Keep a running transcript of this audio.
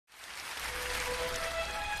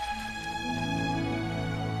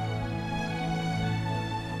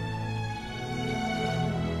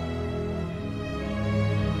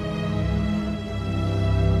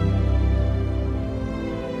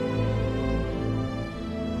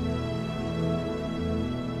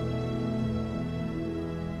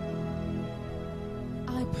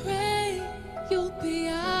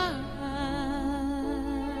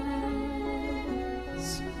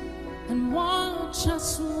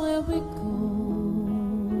where we go.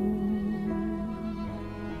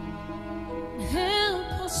 Help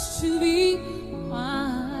us to be wise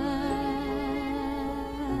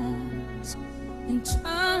in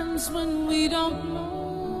times when we don't know.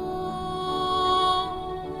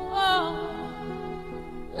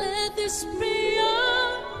 Let this be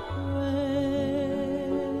our prayer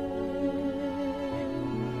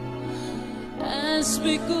as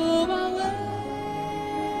we go our way.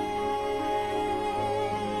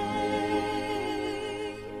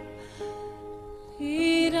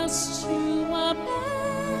 Lead us to our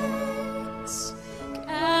place,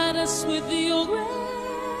 guide us with your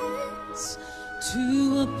grace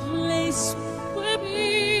to a place where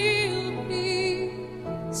we'll be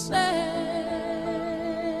saved.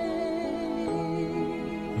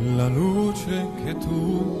 La luce che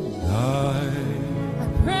tu dai I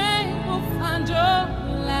pray we'll find your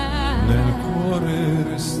light nel cuore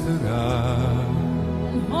resterà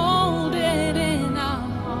and hold it in our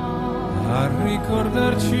heart. a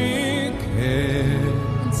ricordarci che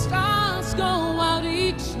And stars go out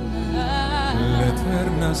each night.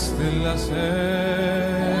 l'eterna stella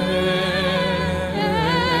sei.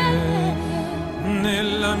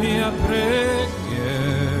 Nella mia preghiera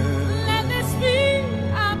Let this be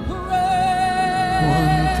our prayer.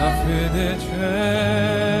 quanta fede c'è.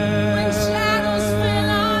 When shadows fill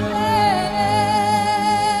our days,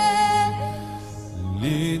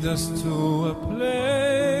 Lead us to a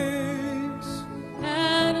place,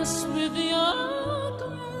 guide us with your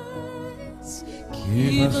grace.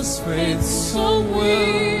 give us faith so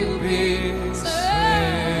we'll be saved.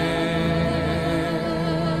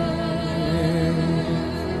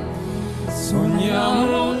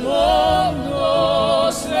 Sogniamo un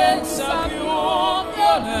mondo senza più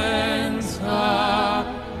violenza,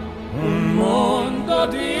 un mondo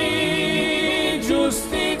di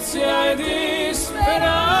giustizia e di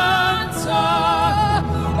speranza.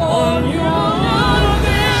 Ognuno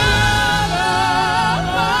dia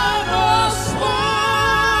la nostra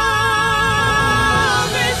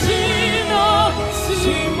vicino,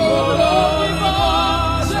 simbolo di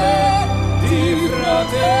pace, di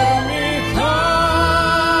fraternità.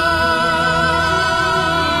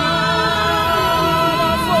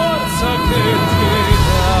 La forza che ti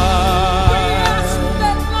dà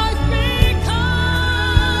Let life be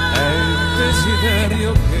kind è il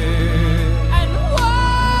desiderio che and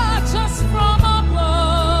watch us from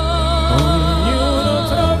above. ognuno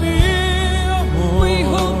trovi We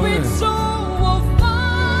hope amore it's so will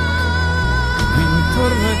find.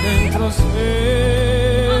 intorno e dentro sé.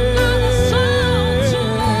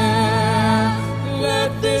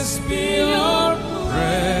 Let this be your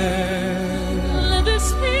prayer, Let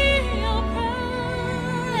this be your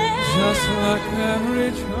prayer. just like every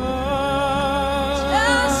child.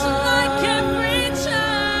 Just like every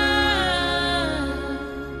child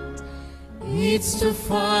Needs to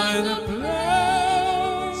find a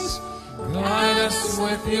place, guide us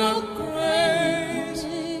with your grace,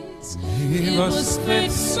 give us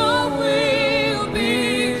faith so we